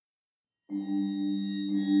Oh,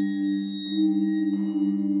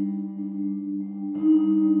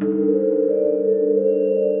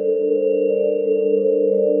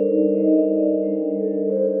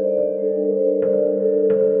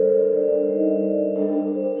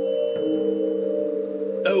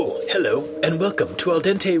 hello, and welcome to Al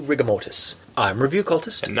Dente Rigamortis. I'm Review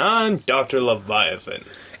Cultist. And I'm Dr. Leviathan.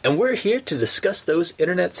 And we're here to discuss those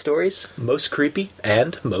internet stories, most creepy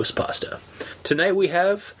and most pasta. Tonight we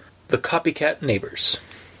have the Copycat Neighbors.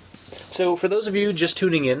 So for those of you just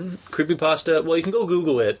tuning in, creepypasta, well, you can go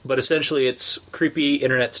Google it, but essentially it's creepy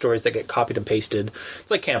internet stories that get copied and pasted. It's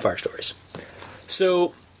like campfire stories.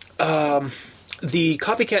 So, the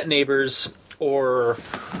Copycat Neighbors, or...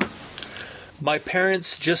 My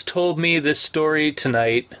parents just told me this story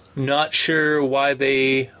tonight. Not sure why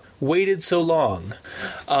they waited so long.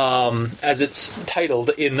 As it's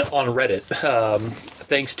titled on Reddit,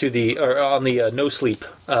 thanks to on the No Sleep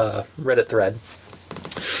Reddit thread.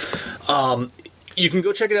 You can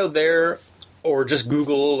go check it out there, or just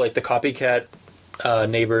Google like the Copycat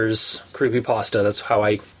Neighbors creepypasta. That's how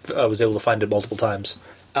I was able to find it multiple times.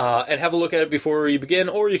 And have a look at it before you begin,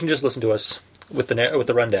 or you can just listen to us with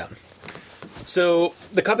the rundown. So,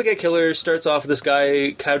 the Copycat Killer starts off with this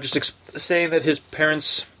guy kind of just saying that his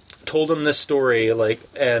parents told him this story,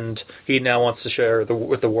 and he now wants to share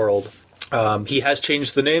with the world. He has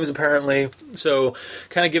changed the names, apparently, so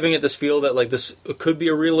kind of giving it this feel that, this could be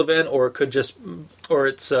a real event, or it could just, or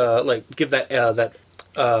it's, give that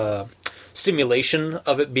simulation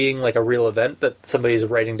of it being, a real event that somebody's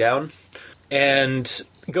writing down. And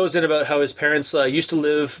goes in about how his parents used to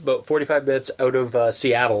live about 45 minutes out of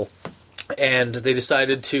Seattle, and they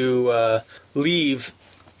decided to leave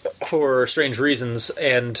for strange reasons,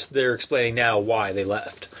 and they're explaining now why they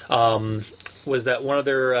left. Was that one of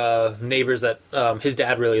their neighbors that his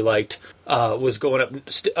dad really liked was going up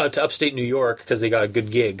to upstate New York because they got a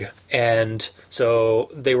good gig, and so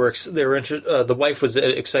they were the wife was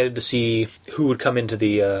excited to see who would come into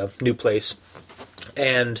the new place,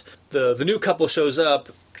 and the new couple shows up,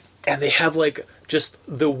 and they have just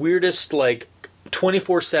the weirdest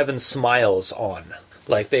 24/7 smiles on.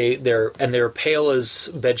 They're pale as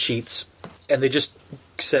bed sheets, and they just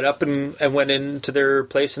set up and went into their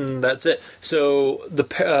place, and that's it. So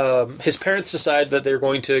his parents decide that they're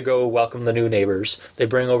going to go welcome the new neighbors. They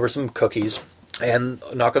bring over some cookies and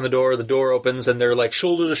knock on the door. The door opens, and they're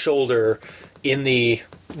shoulder to shoulder in the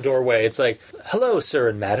doorway. It's hello, sir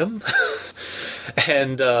and madam.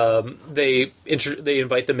 And they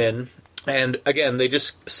invite them in, and again they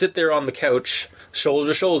just sit there on the couch, shoulder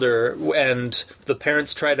to shoulder, and the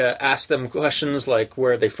parents try to ask them questions like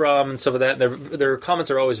where are they from and stuff like that. Their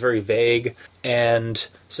comments are always very vague, and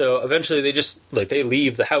so eventually they just they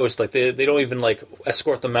leave the house. They don't even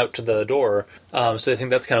escort them out to the door. So I think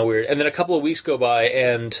that's kind of weird. And then a couple of weeks go by,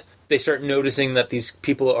 and they start noticing that these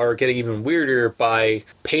people are getting even weirder by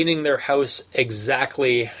painting their house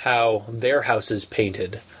exactly how their house is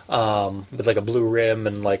painted, with a blue rim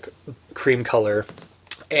and cream color.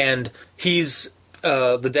 And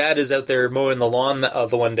the dad is out there mowing the lawn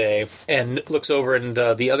the one day and looks over, and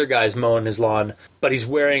the other guy's mowing his lawn, but he's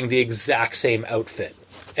wearing the exact same outfit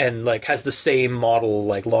and has the same model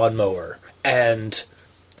lawnmower. And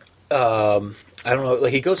I don't know,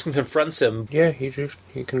 he goes and confronts him. Yeah, he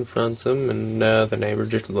confronts him, and the neighbor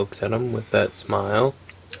just looks at him with that smile,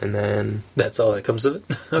 and then that's all that comes of it.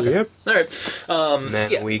 Okay. Yep. All right. And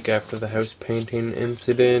then a week after the house painting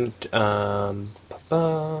incident,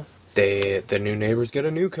 the new neighbors get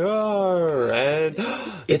a new car, and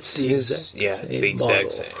it's the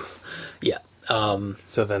exact same. Yeah.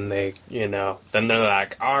 So then they're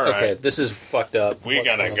like, all right, okay, this is fucked up. We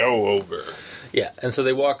gotta go over. Yeah, and so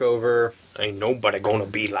they walk over. Ain't nobody gonna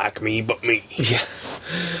be like me but me. Yeah.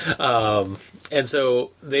 And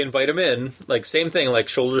so they invite him in, same thing,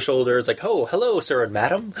 shoulder to shoulder. It's oh, hello, sir and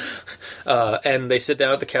madam. And they sit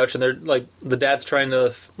down at the couch, and they're the dad's trying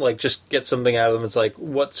to just get something out of them. It's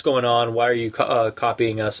what's going on? Why are you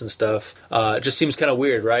copying us and stuff? It just seems kind of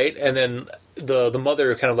weird, right? And then the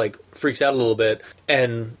mother kind of freaks out a little bit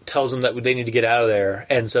and tells them that they need to get out of there.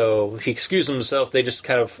 And so he excuses himself. They just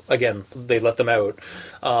kind of, again, they let them out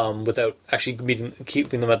without actually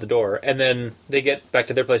keeping them at the door. And then they get back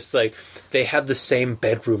to their place. It's they have the same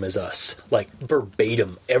bedroom as us,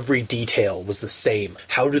 verbatim. Every detail was the same.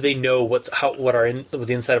 How do they know what the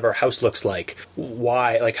inside of our house looks like?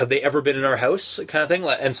 Why? Have they ever been in our house? Kind of thing.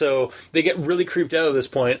 And so they get really creeped out at this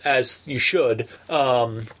point, as you should.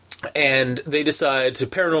 And they decide to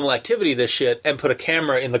paranormal activity this shit and put a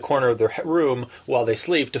camera in the corner of their room while they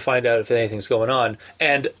sleep to find out if anything's going on.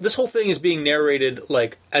 And this whole thing is being narrated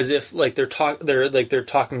like as if like they're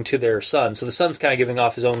talking to their son. So the son's kind of giving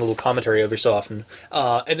off his own little commentary every so often.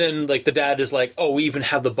 And then like the dad is like, "Oh, we even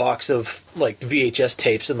have the box of like VHS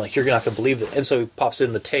tapes, and like you're not gonna believe it." And so he pops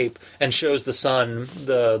in the tape and shows the son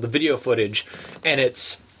the video footage, and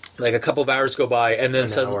it's like a couple of hours go by, and then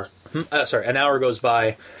an hour goes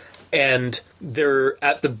by. And they're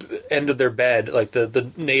at the end of their bed, like the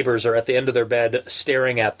neighbors are at the end of their bed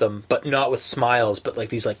staring at them, but not with smiles, but like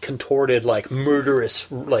these like contorted, like murderous,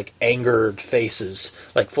 like angered faces,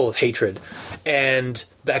 like full of hatred. And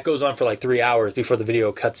that goes on for like 3 hours before the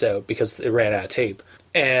video cuts out because it ran out of tape.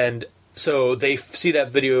 And so they see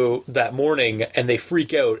that video that morning and they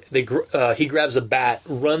freak out. He grabs a bat,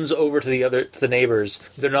 runs over to the neighbors.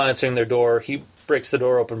 They're not answering their door. He breaks the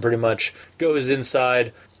door open pretty much, goes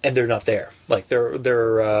inside. And they're not there. Like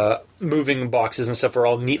their moving boxes and stuff are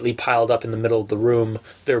all neatly piled up in the middle of the room.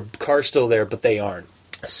 Their car's still there, but they aren't.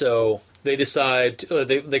 So they decide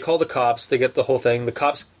they call the cops. They get the whole thing. The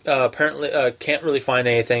cops apparently can't really find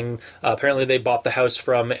anything. Apparently they bought the house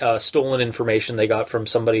from stolen information they got from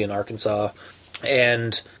somebody in Arkansas,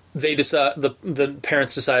 and they decide the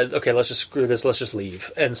parents decide, okay, let's just screw this. Let's just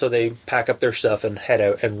leave. And so they pack up their stuff and head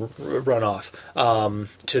out and run off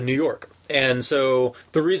to New York. And so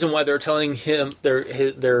the reason why they're telling him their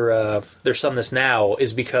son this now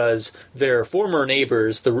is because their former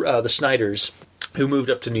neighbors, the Schneiders, who moved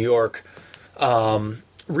up to New York,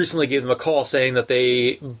 recently gave them a call saying that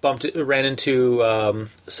they ran into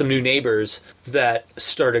some new neighbors that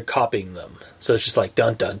started copying them. So it's just like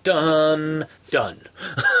dun dun dun done.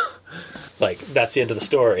 Like that's the end of the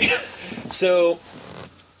story. So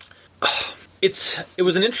it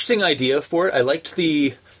was an interesting idea for it. I liked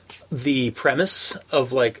the premise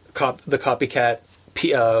of like the copycat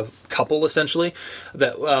couple essentially.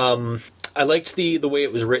 That I liked the way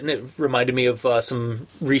it was written. It reminded me of some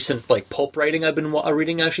recent like pulp writing I've been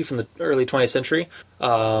reading actually from the early 20th century.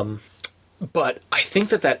 But I think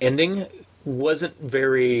that ending wasn't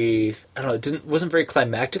very, I don't know, wasn't very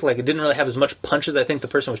climactic. Like it didn't really have as much punch as I think the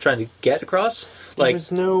person was trying to get across. Like there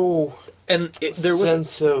was no there was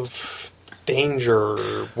sense of danger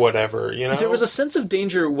or whatever, you know? There was a sense of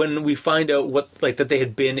danger when we find out what, like, that they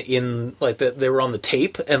had been in, like, that they were on the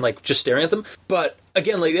tape and, like, just staring at them. But,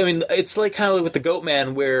 again, like, I mean, it's like kind of like with the Goat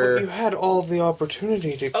Man where... But you had all the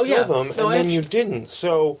opportunity to kill them, and then you didn't.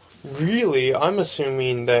 So, really, I'm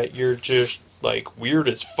assuming that you're just, like, weird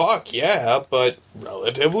as fuck, yeah, but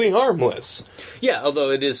relatively harmless. Yeah, although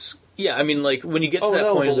it is... Yeah, I mean, like, when you get to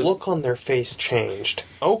that point... the look on their face changed.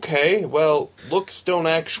 Okay, well, looks don't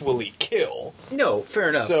actually kill. No, fair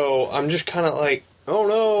enough. So, I'm just kind of like, oh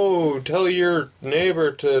no, tell your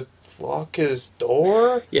neighbor to lock his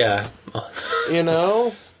door? Yeah. You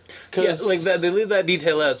know? Yeah, like, that, they leave that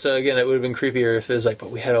detail out, so again, it would have been creepier if it was like, but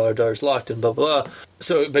we had all our doors locked and blah, blah, blah.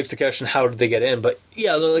 So it begs the question, how did they get in? But,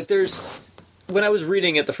 yeah, like, there's... When I was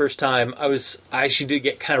reading it the first time, I actually did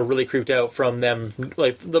get kind of really creeped out from them,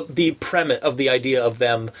 like the premise of the idea of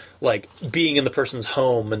them like being in the person's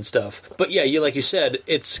home and stuff. But yeah, like you said,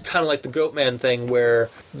 it's kind of like the Goat Man thing where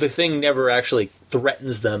the thing never actually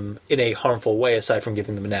threatens them in a harmful way aside from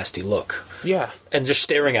giving them a nasty look. Yeah. And just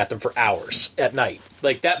staring at them for hours at night.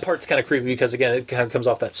 Like that part's kind of creepy because again, it kind of comes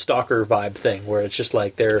off that stalker vibe thing where it's just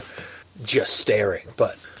like they're just staring.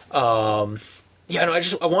 But yeah, no,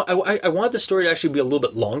 I want the story to actually be a little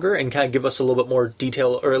bit longer and kind of give us a little bit more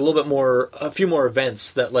detail or a few more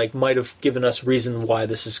events that like might have given us reason why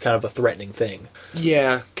this is kind of a threatening thing.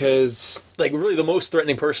 Yeah, because like really the most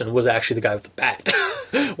threatening person was actually the guy with the bat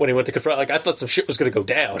when he went to confront. Like I thought some shit was going to go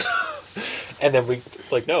down, and then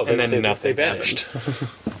they vanished.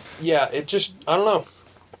 Yeah, it just I don't know.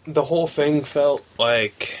 The whole thing felt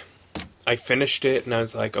like I finished it and I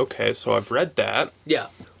was like, okay, so I've read that. Yeah.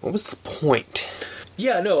 What was the point?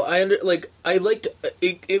 Yeah, no, I liked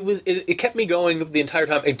it. It kept me going the entire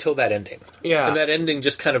time until that ending. Yeah, and that ending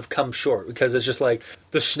just kind of comes short because it's just like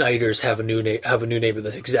the Schneiders have a new neighbor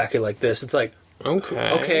that's exactly like this. It's like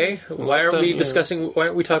okay, why aren't we discussing? Why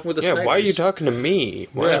aren't we talking with the Schneiders? Yeah, why are you talking to me?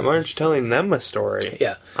 Why aren't you telling them a story?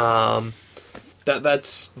 Yeah,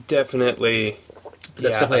 that's definitely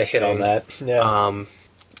a hit on that. Yeah,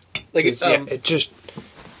 it just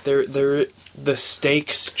the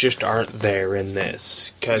stakes just aren't there in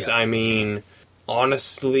this. Because, I mean,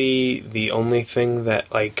 honestly, the only thing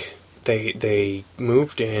that, like, they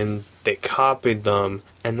moved in, they copied them,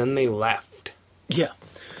 and then they left. Yeah.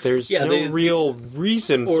 There's no real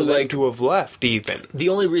reason for them to have left, even. The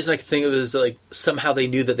only reason I could think of is, like, somehow they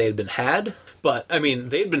knew that they had been had, But, I mean,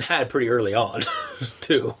 they'd been had pretty early on,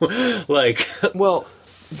 too. Like... Well,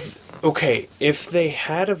 okay, if they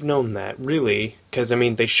had have known that, really, because, I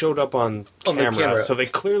mean, they showed up on camera, so they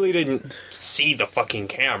clearly didn't see the fucking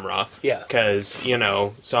camera. Yeah. Because, you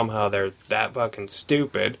know, somehow they're that fucking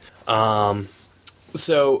stupid.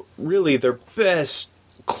 So, really, their best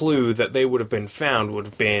clue that they would have been found would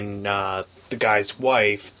have been the guy's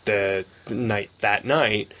wife that night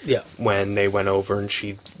when they went over and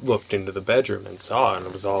she looked into the bedroom and saw it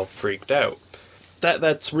and was all freaked out.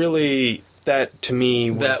 That's really... That, to me,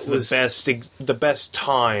 was the best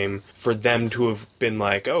time for them to have been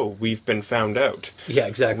like, oh, we've been found out. Yeah,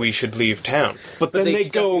 exactly. We should leave town. But then they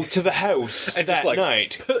go to the house and that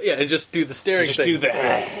night. Yeah, and just do the staring thing. Just do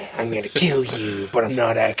the, I'm going to kill you, but I'm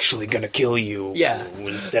not actually going to kill you. Yeah.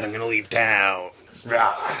 Instead, I'm going to leave town.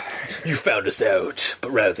 You found us out, but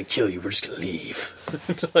rather than kill you, we're just going to leave.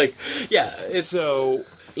 Like, yeah, it's... So,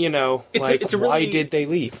 you know, why did they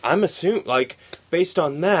leave? I'm assuming, like... Based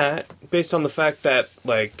on the fact that,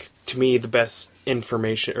 like, to me, the best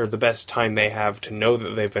information, or the best time they have to know that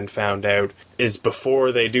they've been found out is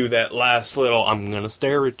before they do that last little, I'm gonna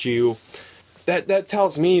stare at you. That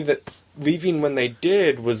tells me that leaving when they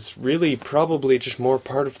did was really probably just more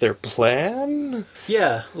part of their plan?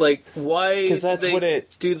 Yeah, like, why do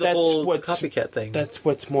the whole copycat thing? That's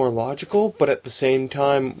what's more logical, but at the same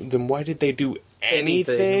time, then why did they do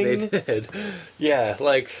anything? They did. Yeah,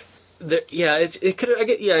 like... it could have.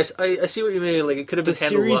 I see what you mean. Like, it could have been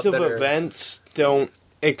handled a lot better. The series of events don't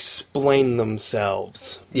explain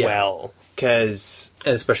themselves well, because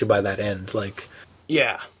and especially by that end, like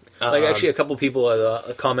like actually, a couple people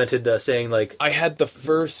commented saying like I had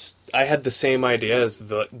the same idea as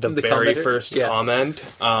the very first comment.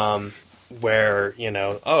 Where, you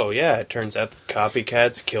know, oh yeah, it turns out the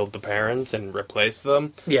copycats killed the parents and replaced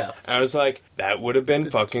them. Yeah. I was like, that would have been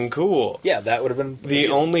fucking cool. Yeah, that would have been... The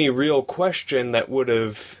only real question that would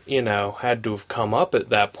have, you know, had to have come up at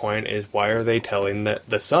that point is why are they telling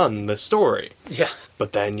the son the story? Yeah.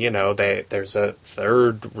 But then, you know, there's a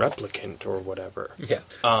third replicant or whatever. Yeah.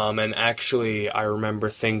 And actually, I remember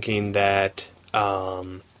thinking that...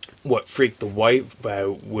 what freaked the wife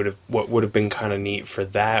out what would have been kind of neat for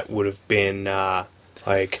that would have been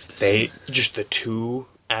like the two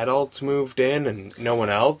adults moved in and no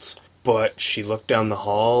one else, but she looked down the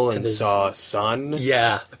hall and saw a son.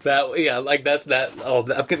 Yeah, like that's that. Oh,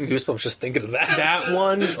 I'm getting goosebumps just thinking of that. That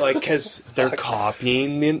one, like, because they're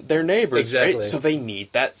copying their neighbors, exactly. Right? So they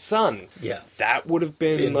need that son. Yeah, that would have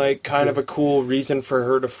been like kind of a cool reason for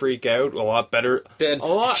her to freak out. A lot better. Then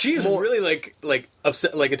she's more... really like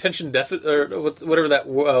upset, like attention deficit or whatever that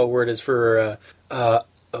word is for.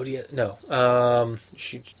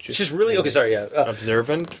 She's really okay. Sorry,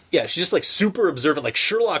 observant. Yeah, she's just like super observant, like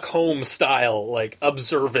Sherlock Holmes style, like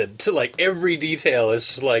observant. Like every detail is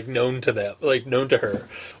just like known to her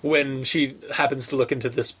when she happens to look into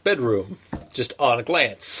this bedroom, just on a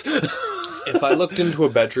glance. If I looked into a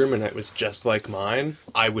bedroom and it was just like mine,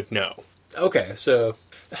 I would know. Okay, so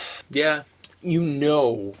yeah. You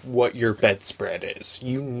know what your bedspread is.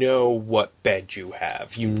 You know what bed you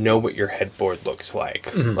have. You know what your headboard looks like.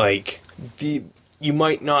 Mm-hmm. Like, you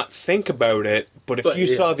might not think about it, but if you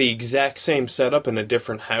saw the exact same setup in a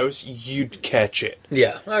different house, you'd catch it.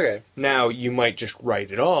 Yeah, okay. Now, you might just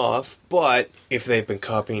write it off, but if they've been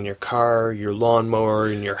copying your car, your lawnmower,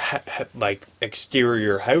 and your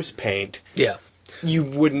exterior house paint... Yeah. You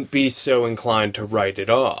wouldn't be so inclined to write it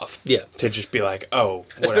off. Yeah. To just be like, oh,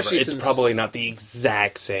 whatever. It's probably not the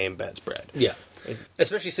exact same bedspread. Yeah.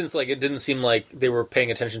 Especially since, like, it didn't seem like they were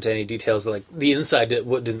paying attention to any details. Like, the inside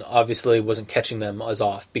obviously wasn't catching them as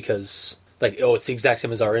off because, like, oh, it's the exact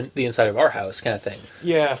same as the inside of our house kind of thing.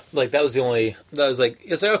 Yeah. Like, it's like,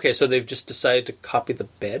 okay, so they've just decided to copy the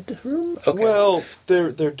bedroom? Okay. Well,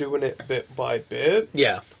 they're doing it bit by bit.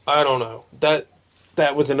 Yeah. I don't know.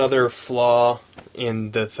 That was another flaw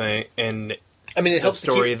in the thing, in the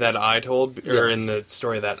story that I told, or in the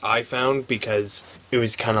story that I found, because it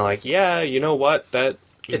was kind of like, yeah, you know what, it's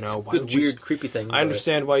a good, weird, creepy thing. I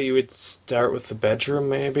understand why you would start with the bedroom,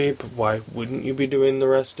 maybe, but why wouldn't you be doing the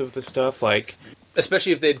rest of the stuff? Like,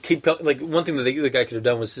 especially if they'd keep... Like, one thing that the guy could have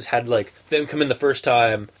done was just had, like, them come in the first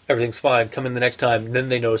time, everything's fine, come in the next time, then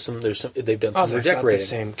they notice they've done some more decorating. Got the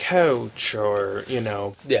same couch, or, you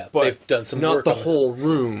know... Yeah, but they've done some work not the whole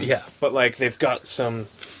room. Yeah. But, like, they've got some,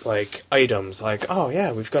 like, items, like, oh,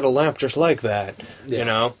 yeah, we've got a lamp just like that, you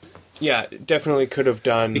know? Yeah, definitely could have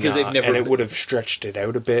done, because they've never... And it would have stretched it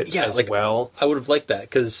out a bit well. I would have liked that,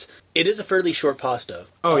 because it is a fairly short pasta.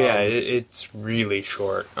 Oh, yeah, it's really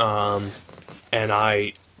short. And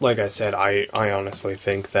I like I said, I honestly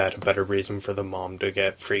think that a better reason for the mom to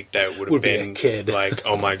get freaked out would have been a kid. like,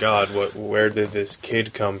 oh my god, where did this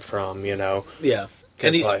kid come from, you know? Yeah.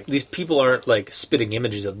 And these people aren't, like, spitting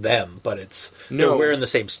images of them, but they're wearing the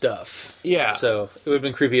same stuff. Yeah. So it would have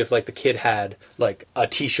been creepy if, like, the kid had, like, a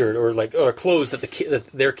T-shirt or clothes that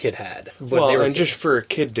their kid had. Just for a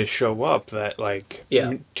kid to show up that, like,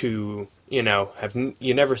 to, you know,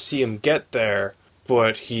 you never see him get there,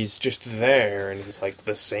 but he's just there, and he's, like,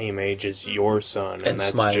 the same age as your son. And that's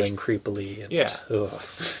smiling creepily.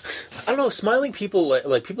 I don't know, smiling people,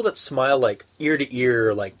 like people that smile, like, ear to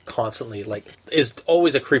ear, like, constantly, like, is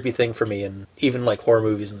always a creepy thing for me, and even, like, horror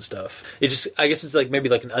movies and stuff. I guess it's, like, maybe,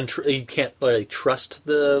 like, you can't, like, trust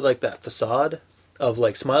that facade of,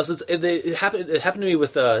 like, smiles. It happened to me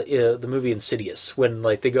with the movie Insidious, when,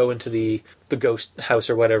 like, they go into the ghost house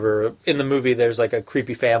or whatever. In the movie, there's, like, a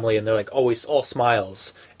creepy family, and they're, like, always all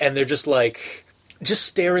smiles, and they're just, like,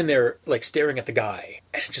 staring there, like, staring at the guy,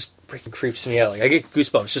 and it just freaking creeps me out. Like, I get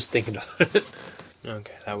goosebumps just thinking about it.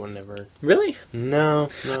 Okay, that one never... Really? No.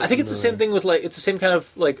 I think it's the same thing with, like, it's the same kind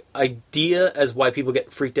of, like, idea as why people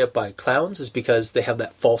get freaked out by clowns, is because they have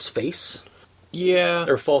that false face. Yeah.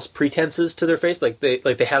 Or false pretenses to their face. Like,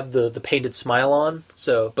 they have the painted smile on,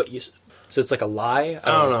 so it's like a lie? I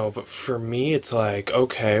don't know, but for me, it's like,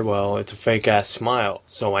 okay, well, it's a fake-ass smile,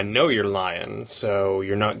 so I know you're lying, so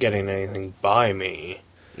you're not getting anything by me.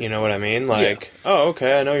 You know what I mean? Like, oh,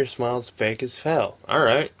 okay, I know your smile's fake as hell.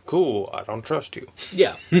 Alright, cool, I don't trust you.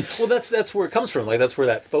 Yeah. Well, that's where it comes from. Like, that's where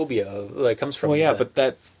that phobia, like, comes from. Well, yeah, but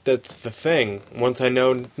that's the thing. Once I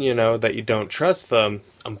know, you know, that you don't trust them,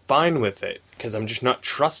 I'm fine with it. Because I'm just not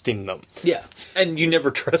trusting them. Yeah, and you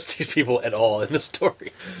never trust these people at all in the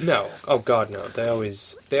story. No. Oh, God, no. They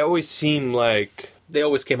always seem like... They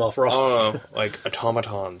always came off wrong. I don't know, like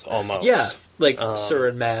automatons, almost. Yeah, like sir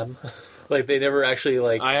and ma'am. Like, they never actually,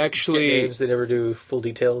 like, get names. They never do full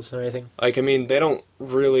details or anything. Like, I mean, they don't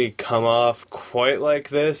really come off quite like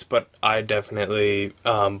this, but I definitely,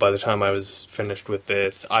 by the time I was finished with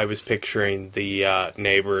this, I was picturing the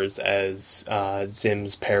neighbors as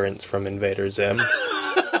Zim's parents from Invader Zim.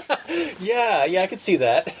 Yeah, I could see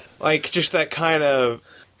that. Like, just that kind of,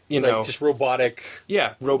 you know... just robotic...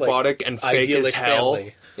 Yeah, robotic like, and fake as hell.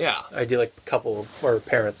 Family. Yeah. Idyllic couple, or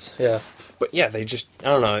parents, yeah. But yeah, they just, I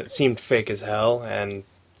don't know, it seemed fake as hell, and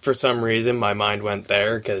for some reason my mind went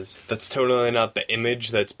there, because that's totally not the image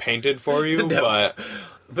that's painted for you, no.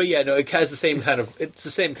 But yeah, no, it has the same kind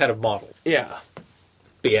of model. Yeah.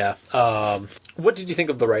 But yeah, what did you think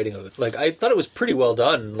of the writing of it? Like, I thought it was pretty well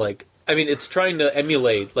done, like, I mean, it's trying to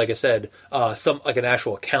emulate, like I said, an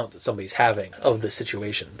actual account that somebody's having of the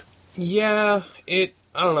situation. Yeah, I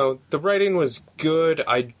don't know, the writing was good,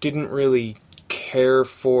 I didn't really care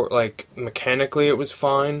for, like, mechanically it was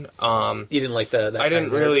fine. You didn't like that I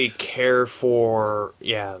didn't really care for,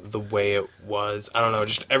 the way it was. I don't know,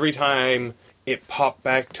 just every time it popped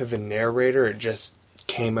back to the narrator, it just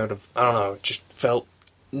came out of, I don't know, it just felt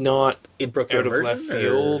not it broke out of left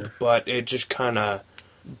field, but it just kind of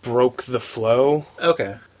broke the flow.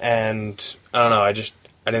 Okay. And, I don't know,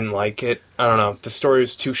 I didn't like it. I don't know. The story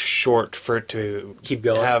was too short for it to keep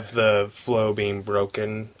going. Have the flow being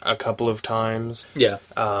broken a couple of times. Yeah.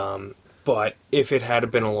 But if it had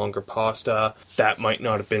been a longer pasta, that might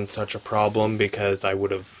not have been such a problem because I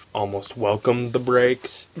would have almost welcomed the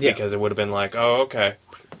breaks. Yeah. Because it would have been like, oh, okay.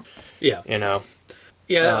 Yeah. You know?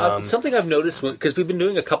 Yeah, something I've noticed, because we've been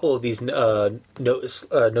doing a couple of these no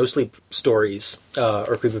sleep stories,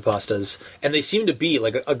 or creepypastas, and they seem to be,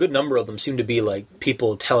 like, a good number of them seem to be, like,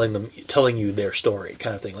 people telling you their story,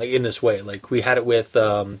 kind of thing, like, in this way. Like, we had it with,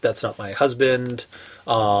 That's Not My Husband,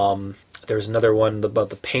 there was another one about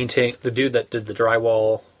the painting, the dude that did the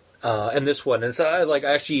drywall, and this one. And so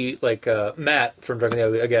Matt from Drunk and the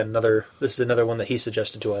Ugly, again, this is another one that he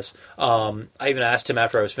suggested to us. I even asked him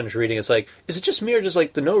after I was finished reading, it's like, is it just me or just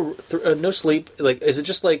like the no sleep, like, is it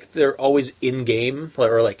just like they're always in game,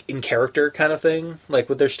 or like in character kind of thing, like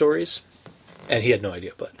with their stories? And he had no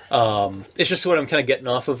idea, but it's just what I'm kind of getting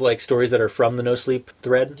off of, like, stories that are from the no sleep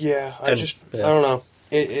thread. Yeah, I don't know.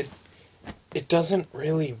 It doesn't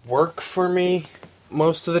really work for me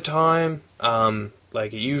most of the time.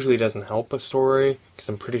 Like, it usually doesn't help a story, because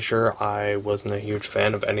I'm pretty sure I wasn't a huge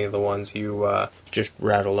fan of any of the ones you just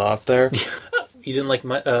rattled off there. You didn't like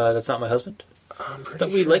That's Not My Husband? I'm pretty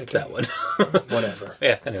sure we liked that one. Whatever.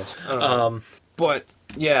 Yeah, anyways. But,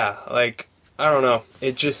 yeah, like, I don't know.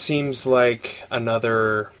 It just seems like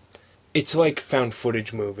it's like found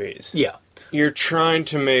footage movies. Yeah. You're trying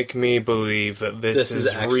to make me believe that this is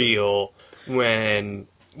real when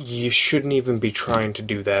you shouldn't even be trying to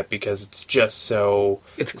do that because it's just so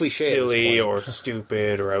it's cliche, silly or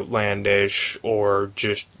stupid or outlandish or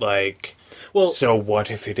just like, well, so what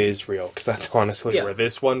if it is real? Because that's honestly where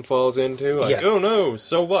this one falls into. Like, oh no,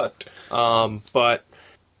 so what? But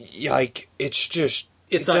like, it's just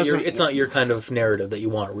it's not your kind of narrative that you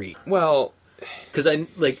want to read. Well, because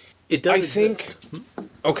it does. I think.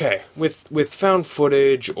 Okay, with found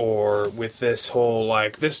footage or with this whole,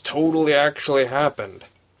 like, this totally actually happened,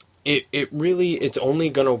 it's only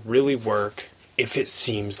gonna really work if it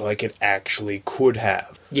seems like it actually could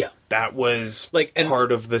have. Yeah. That was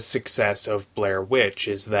part of the success of Blair Witch,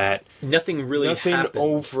 is that nothing happened.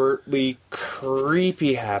 Overtly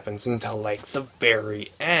creepy happens until, like, the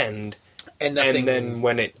very end. And then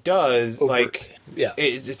when it does,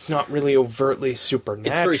 it's not really overtly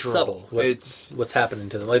supernatural. It's very subtle. What's happening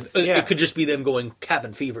to them? Like, it could just be them going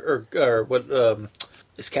cabin fever, or what?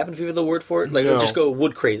 Is cabin fever the word for it? Like, just go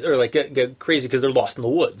wood crazy, or like get crazy because they're lost in the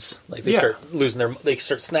woods. Like they start they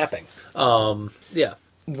start snapping.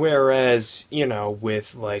 Whereas,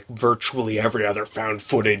 with, like, virtually every other found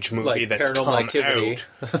footage movie like that's Paranormal come Activity.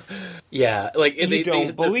 out... you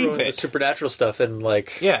don't believe it. The supernatural stuff and,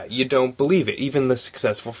 like... Yeah, you don't believe it. Even the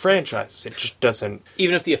successful franchises, it just doesn't...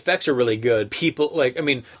 Even if the effects are really good, people, like, I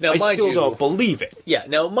mean... Now, I still don't believe it. Yeah,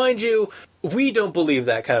 now, mind you, we don't believe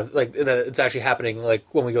that kind of, like, that it's actually happening, like,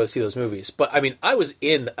 when we go see those movies. But, I mean, I was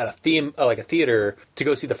in a theater to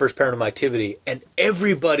go see the first Paranormal Activity, and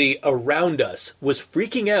everybody around us was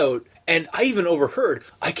freaking out. And I even overheard,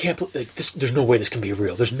 I can't believe, like, this, there's no way this can be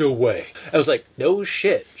real. There's no way. I was like, no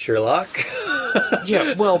shit, Sherlock.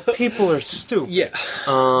 Yeah, well, people are stupid. Yeah.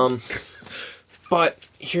 But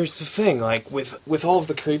here's the thing, like, with all of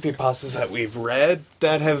the creepypastas that we've read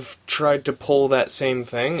that have tried to pull that same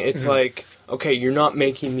thing, it's like, okay, you're not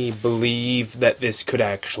making me believe that this could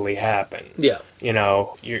actually happen. Yeah.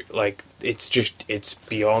 You're like, it's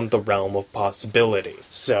beyond the realm of possibility.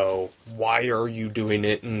 So why are you doing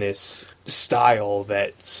it in this style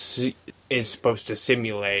that is supposed to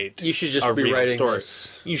simulate? You should just be writing story.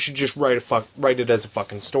 This. You should just write it as a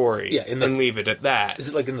fucking story. Yeah, and leave it at that. Is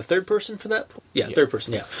it like in the third person for that? Yeah, third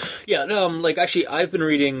person. Yeah, yeah. Like actually, I've been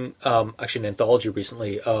reading an anthology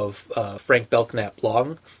recently of Frank Belknap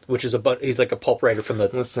Long, which is he's like a pulp writer from the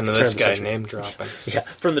listen to this guy name dropping. Yeah,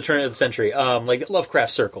 from the turn of the century. Like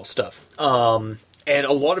Lovecraft Circle stuff. And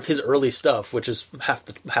a lot of his early stuff, which is half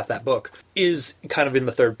that book, is kind of in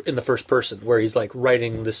the first person, where he's like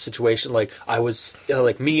writing this situation, like I was,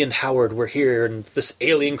 like me and Howard were here, and this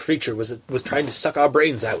alien creature was trying to suck our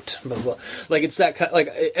brains out. Blah, blah. Like it's that kind,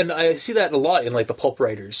 like, and I see that a lot in like the pulp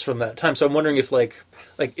writers from that time. So I'm wondering if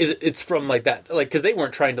it's from like that, like, because they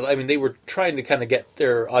weren't trying to. I mean, they were trying to kind of get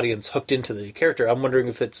their audience hooked into the character. I'm wondering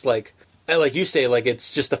if it's like you say, like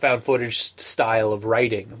it's just the found footage style of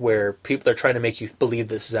writing where people are trying to make you believe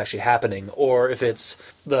this is actually happening, or if it's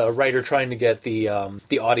the writer trying to get the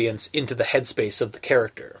audience into the headspace of the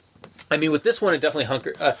character. I mean, with this one, it definitely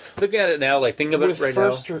looking at it now, like thinking about it right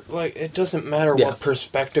now. Like, it doesn't matter what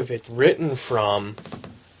perspective it's written from.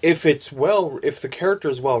 If the character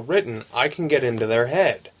is well written, I can get into their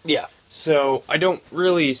head. Yeah. So, I don't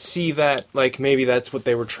really see that, like, maybe that's what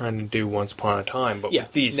they were trying to do once upon a time, but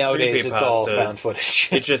with these nowadays it's all found footage.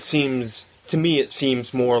 It just seems, to me, it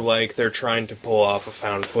seems more like they're trying to pull off a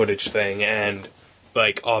found footage thing, and,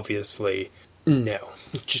 like, obviously, no.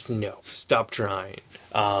 Just no. Stop trying.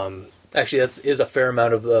 Actually, that is a fair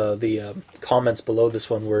amount of the comments below this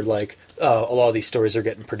one where, like, a lot of these stories are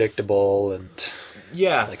getting predictable and...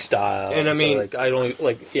 Yeah. Like, style. And I mean... So, like, I don't...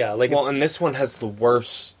 Like, yeah, like... Well, and this one has the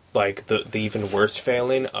worst... Like, the even worse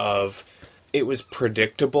failing of, it was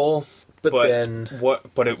predictable, but then...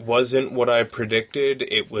 But it wasn't what I predicted.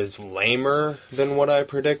 It was lamer than what I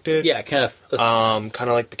predicted. Yeah, kind of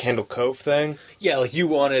like the Candle Cove thing. Yeah, like you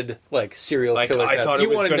wanted, like, serial killer... I thought it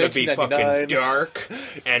was going to be fucking dark,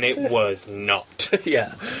 and it was not.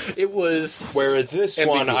 Yeah, it was... Whereas this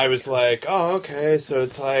one, I was like, oh, okay, so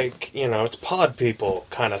it's like, it's pod people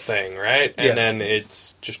kind of thing, right? And then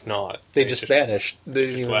it's just not. They just vanished. They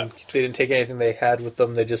didn't take anything they had with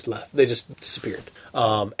them. They just left. They just disappeared.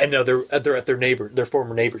 And now they're at their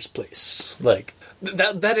former neighbor's place. Like...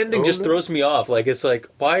 That ending just throws me off. Like, it's like,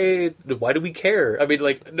 why do we care? I mean,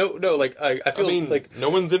 like, no, like, I feel like...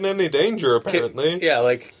 no one's in any danger, apparently. Yeah,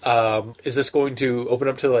 like, is this going to open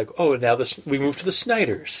up to, like, oh, now we move to the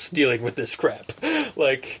Snyders dealing with this crap?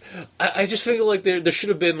 Like, I just feel like there should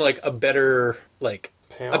have been, like, a better, like...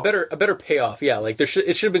 Payoff. A better payoff, yeah. Like it should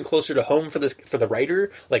have been closer to home for the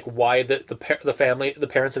writer. Like why the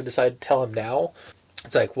parents have decided to tell him now.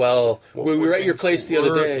 It's like, well, we were at your place the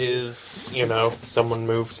other day. Is, you know, someone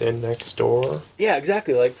moves in next door. Yeah,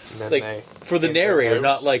 exactly. Like for the narrator,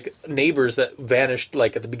 not like neighbors that vanished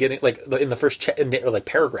like at the beginning, like in the first like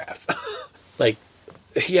paragraph. Like,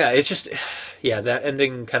 yeah, it's just, yeah, that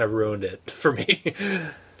ending kind of ruined it for me.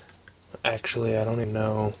 Actually, I don't even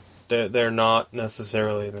know. They're not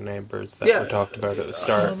necessarily the neighbors that were talked about at the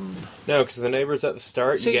start. No, because the neighbors at the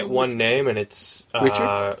start, you get one name, and it's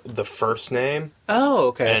the first name. Oh,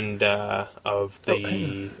 okay. And of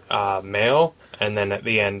the male, and then at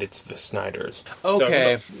the end, it's the Snyders.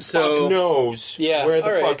 Okay, so fuck knows where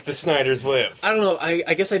the fuck the Snyders live. I don't know.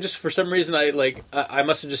 I guess I just, for some reason, I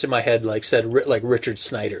must have just in my head like said like Richard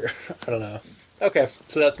Snyder. I don't know. Okay,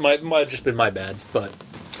 so that's might have just been my bad, but.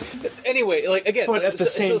 Anyway, like again, but at the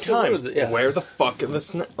same time, where the fuck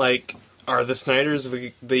are are the Snyders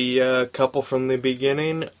the couple from the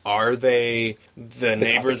beginning? Are they the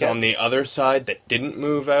neighbors copycats? On the other side that didn't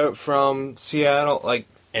move out from Seattle? Like,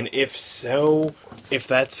 and if so, if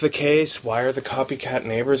that's the case, why are the copycat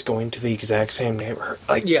neighbors going to the exact same neighborhood?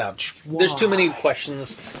 Like, yeah, there's too many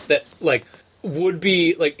questions that like. Would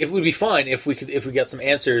be like it would be fine if we got some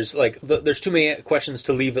answers. Like there's too many questions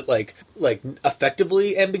to leave it like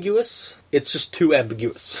effectively ambiguous. It's just too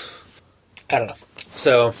ambiguous. I don't know.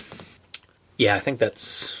 So yeah, I think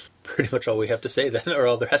that's pretty much all we have to say then, or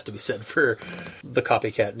all there has to be said for the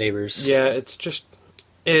copycat neighbors. Yeah, it's just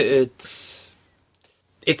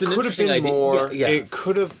It could have been more. Yeah. It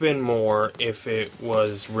could have been more if it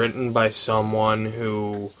was written by someone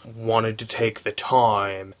who wanted to take the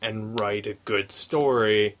time and write a good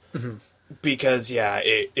story. Mm-hmm. Because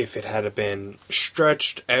if it had been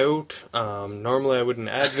stretched out, normally I wouldn't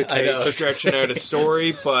advocate stretching out a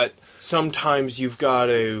story, but sometimes you've got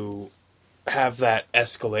to have that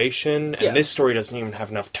escalation, and this story doesn't even have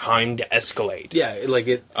enough time to escalate. Yeah, like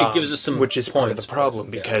it gives us some which is part of the problem,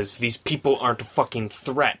 because these people aren't a fucking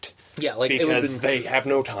threat. Yeah, like because they have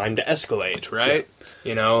no time to escalate, right? Yeah.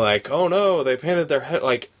 You know, like, oh no, they painted their house.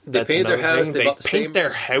 Like, they painted their house. They paint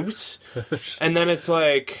their house, and then it's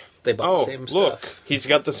like, they bought the same stuff. Look, he's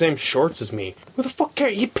got the same shorts as me. Who the fuck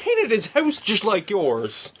cares? He painted his house just like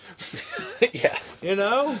yours. Yeah, you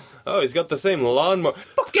know. Oh, he's got the same lawnmower.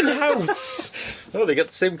 Fucking house. Oh, they got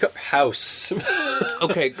the same house.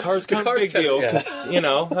 Okay, car's kind of a big deal, because, you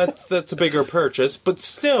know, that's a bigger purchase, but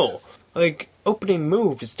still, like, opening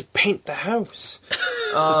move is to paint the house.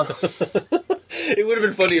 It would have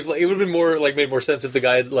been funny if, like, it would have been more, like, made more sense if the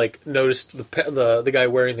guy, like, noticed the guy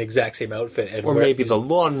wearing the exact same outfit. And or maybe the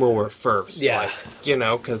lawnmower first. Yeah. Like, you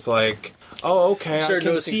know, because, like, oh, okay, I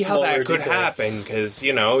can see how that could happen, because,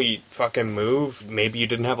 you know, you fucking move, maybe you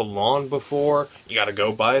didn't have a lawn before, you gotta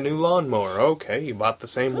go buy a new lawnmower. Okay, you bought the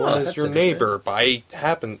same one as your neighbor by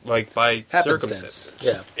circumstance.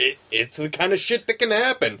 Yeah. It's the kind of shit that can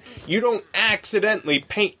happen. You don't accidentally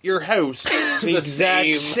paint your house the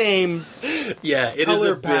exact same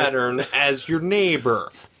color pattern as your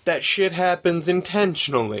neighbor. That shit happens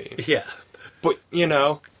intentionally. Yeah. But, you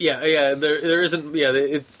know... Yeah, there isn't... Yeah,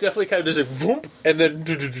 it's definitely kind of just a... Whoop, and then...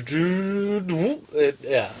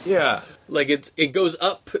 Yeah. Like, it goes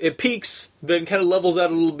up, it peaks, then kind of levels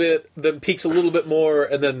out a little bit, then peaks a little bit more,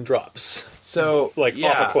 and then drops. So, like,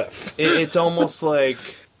 off a cliff. It's almost like,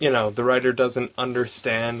 you know, the writer doesn't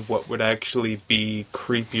understand what would actually be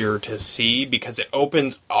creepier to see, because it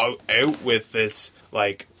opens out with this...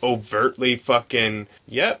 like, overtly fucking,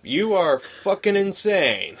 yep, you are fucking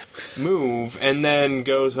insane, move, and then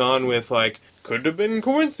goes on with, like, could have been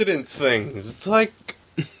coincidence things. It's like,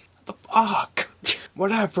 the fuck?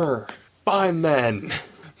 Whatever. Fine then.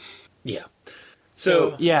 Yeah.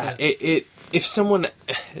 So if someone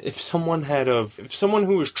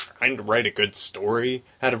who was trying to write a good story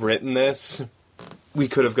had have written this, we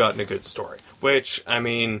could have gotten a good story. Which, I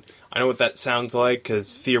mean... I know what that sounds like,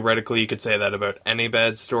 because theoretically you could say that about any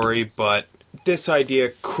bad story, but this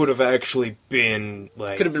idea could have actually been,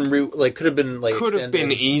 like... Could have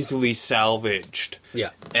been easily salvaged.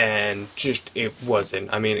 Yeah. And just, it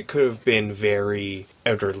wasn't. I mean, it could have been very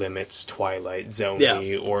Outer Limits, Twilight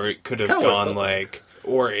Zone-y, or it could have gone, like...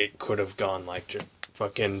 Or it could have gone, like, just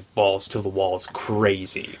fucking balls to the walls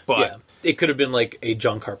crazy. But... Yeah. It could have been like a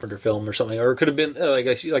John Carpenter film or something, or it could have been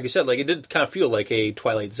like you said, like it did kind of feel like a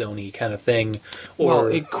Twilight Zone-y kind of thing.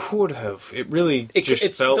 Or it could have. It really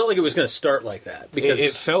it felt like it was going to start like that, because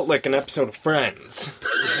it felt like an episode of Friends.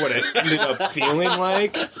 Is what it ended up feeling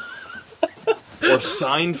like, or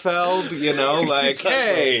Seinfeld. You know, like,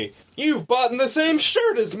 hey, you've bought the same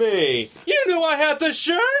shirt as me. You knew I had the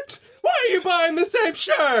shirt. Why are you buying the same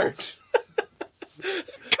shirt?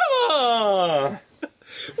 Come on.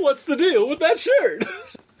 What's the deal with that shirt?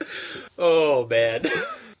 Oh, man.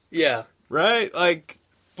 Yeah. Right? Like,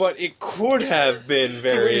 but it could have been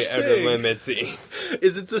very outer limitsy.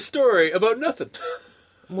 Is it's a story about nothing.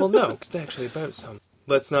 Well, no, it's actually about something.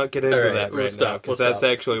 Let's not get into that right now, because that's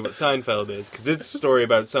actually what Seinfeld is. Because it's a story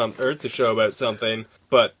about something, or it's a show about something,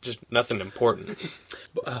 but just nothing important.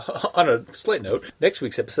 On a slight note, next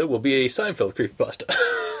week's episode will be a Seinfeld creepypasta.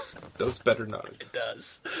 Those better not. It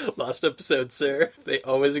does. Lost episodes, sir. They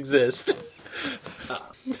always exist.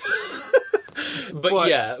 But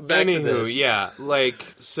yeah, back to this. Yeah,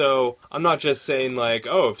 like, so, I'm not just saying, like,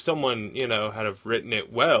 oh, if someone, had have written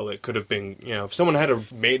it well, it could have been, if someone had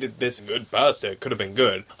have made it this good pasta, it could have been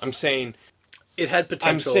good. I'm saying... It had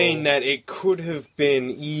potential. I'm saying that it could have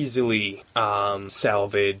been easily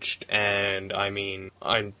salvaged, and,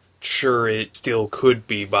 I'm sure it still could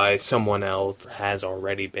be by someone else, has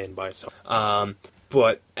already been by someone.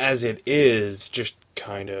 But as it is, just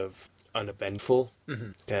kind of uneventful,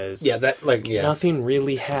 because nothing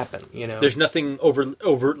really happened. There's nothing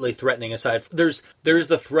overtly threatening aside. There's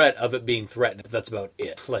the threat of it being threatened. But that's about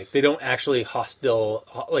it. Like, they don't actually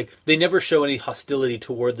they never show any hostility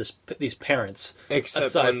toward these parents,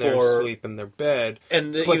 except when they're asleep in their bed,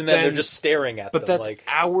 and even then they're just staring at them. But that's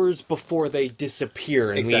hours before they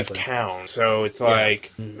disappear and leave town. So it's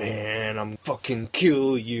like, man, I'm fucking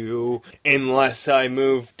kill you unless I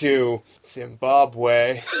move to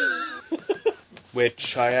Zimbabwe.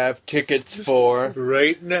 Which I have tickets for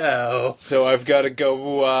right now. So I've got to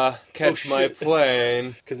go catch my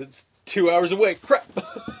plane. Because it's 2 hours away. Crap!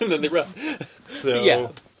 And then they run.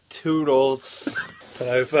 So, toodles. If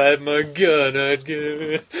I find my gun, I'd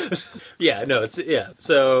go.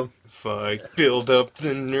 So... If I build up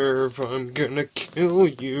the nerve, I'm gonna kill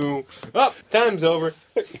you. Oh, time's over.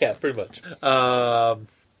 Yeah, pretty much.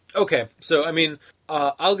 Okay, so,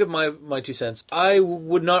 I'll give my 2 cents. I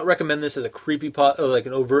would not recommend this as a creepypasta, like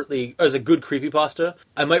an overtly, as a good creepypasta.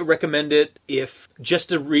 I might recommend it if just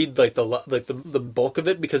to read the bulk of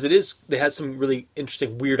it, because they had some really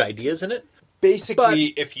interesting weird ideas in it. Basically,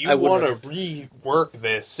 if you want to rework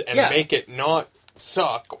this and make it not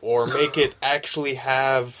suck, or make it actually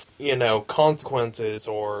have, consequences,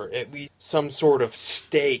 or at least some sort of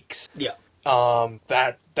stakes. Yeah.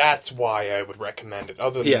 That's why I would recommend it.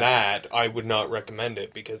 Other than that, I would not recommend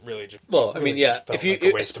it, because really just if you like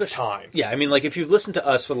a waste of time. Yeah, if you've listened to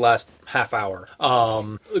us for the last half hour,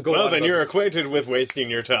 then you're acquainted with wasting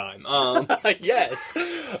your time. Yes,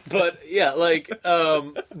 but I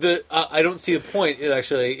don't see the point.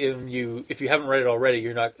 If you haven't read it already,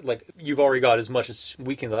 you're not you've already got as much as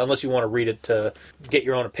we can, unless you want to read it to get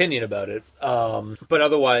your own opinion about it. But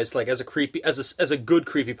otherwise, as a good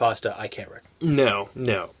creepypasta, I can't recommend. No,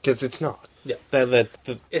 because it's not. Yeah,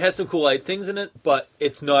 it has some cool things in it, but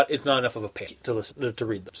it's not enough of a pain to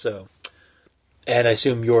read them. So, and I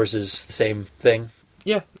assume yours is the same thing.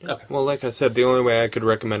 Yeah. Okay. Well, like I said, the only way I could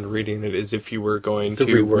recommend reading it is if you were going to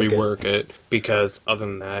rework it, because other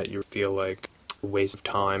than that, you feel like a waste of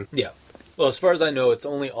time. Yeah. Well, as far as I know, it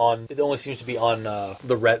only seems to be on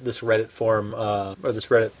this Reddit forum or this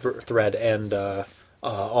Reddit thread, and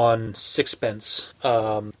on Sixpence,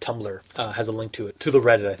 Tumblr has a link to it, to the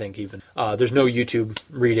Reddit, I think, even. There's no YouTube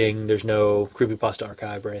reading, there's no Creepypasta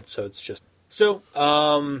archive, right? So it's just... So,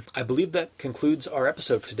 I believe that concludes our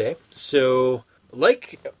episode for today. So,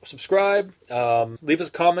 subscribe, leave us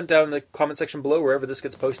a comment down in the comment section below, wherever this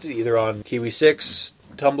gets posted, either on Kiwi6,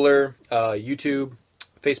 Tumblr, YouTube,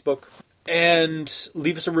 Facebook. And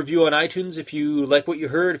leave us a review on iTunes if you like what you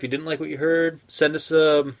heard. If you didn't like what you heard, send us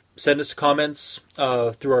comments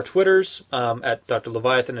through our Twitters at Dr.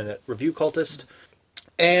 Leviathan and at Review Cultist.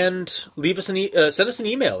 And leave us send us an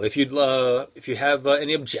email if you have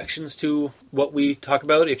any objections to what we talk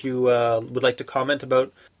about. If you would like to comment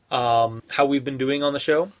about how we've been doing on the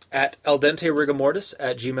show, at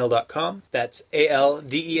aldenterigamortis@gmail.com. That's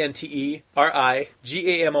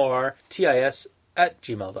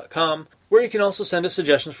aldenterigamortis@gmail.com, where you can also send us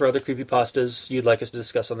suggestions for other creepypastas you'd like us to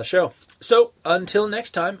discuss on the show. So, until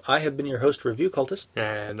next time, I have been your host, Review Cultist.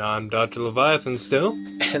 And I'm Dr. Leviathan still.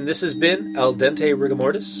 And this has been Al Dente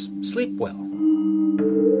Rigamortis. Sleep well.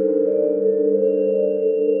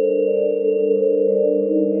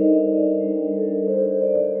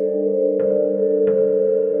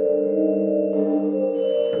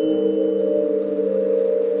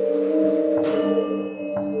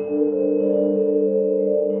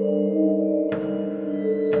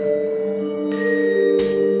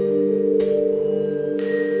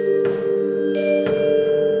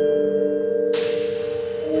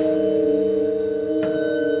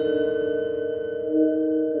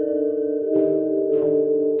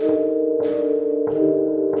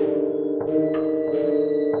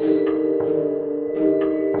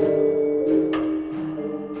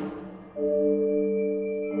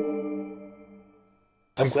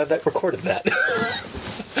 I'm glad that recorded that.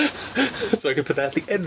 So I can put that at the end